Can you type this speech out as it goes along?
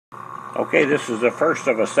Okay, this is the first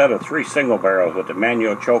of a set of 3 single barrels with the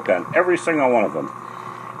manual choke on every single one of them.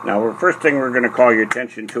 Now, the first thing we're going to call your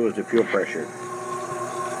attention to is the fuel pressure.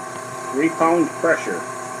 3 pounds pressure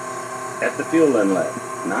at the fuel inlet.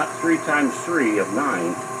 Not 3 times 3 of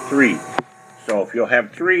 9, 3. So if you'll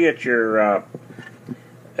have 3 at your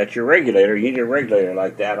regulator, you need a regulator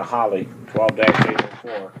like that, a Holley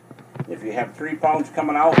 12-804. If you have 3 pounds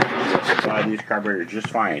coming out, you'll supply these carburetors just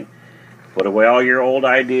fine. Put away all your old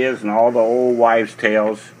ideas and all the old wives'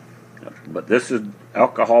 tales. But this is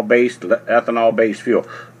alcohol-based, ethanol-based fuel.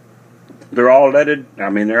 They're all leaded,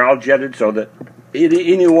 they're all jetted so that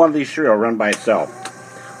any one of these 3 will run by itself.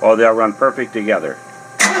 Or they'll run perfect together.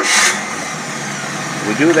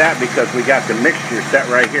 We do that because we got the mixture set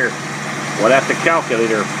right here. Well, that's the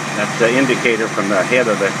calculator. That's the indicator from the head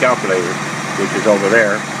of the calculator, which is over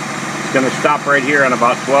there. It's going to stop right here on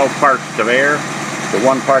about 12 parts of air to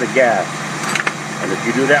 1 part of gas. And if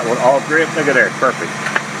you do that with all 3, look at there, perfect.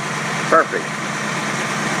 Perfect.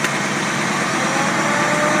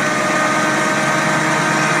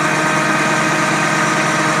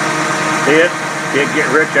 See it? See it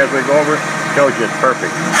get rich as we go over? Shows you it's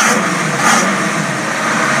perfect.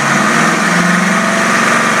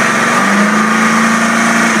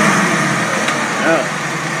 Oh,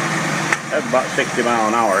 that's about 60 miles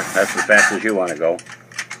an hour. That's as fast as you want to go.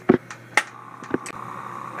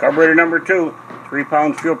 Carburetor number 2, 3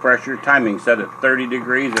 pounds fuel pressure, timing set at 30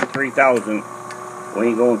 degrees at 3,000. We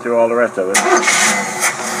ain't going through all the rest of it.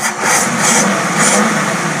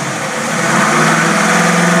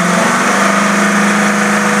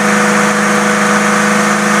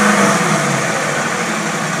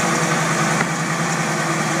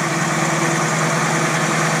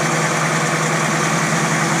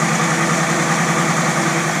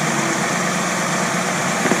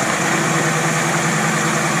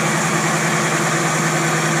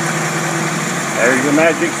 There's your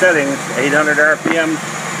magic settings, 800 RPMs.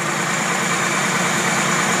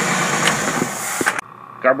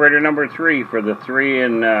 Carburetor number 3 for the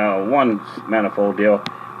 3-in-1 manifold deal.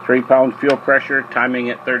 3 pounds fuel pressure, timing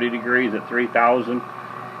at 30 degrees at 3,000.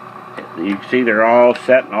 You can see they're all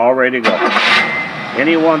set and all ready to go.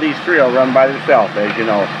 Any one of these 3 will run by themselves, as you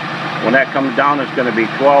know. When that comes down, it's going to be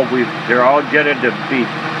 12. They're all jetted to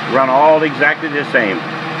run all exactly the same.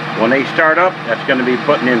 When they start up, that's going to be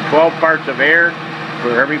putting in 12 parts of air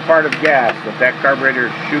for every part of gas that that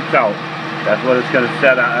carburetor shoots out. That's what it's going to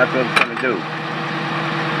set out. That's what it's going to do.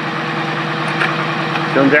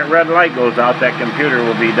 As soon as that red light goes out, that computer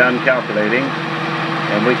will be done calculating,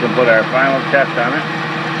 and we can put our final test on it.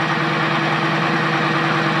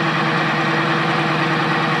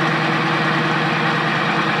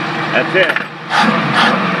 That's it.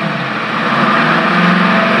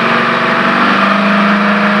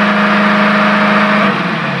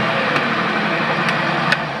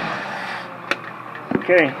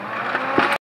 Okay.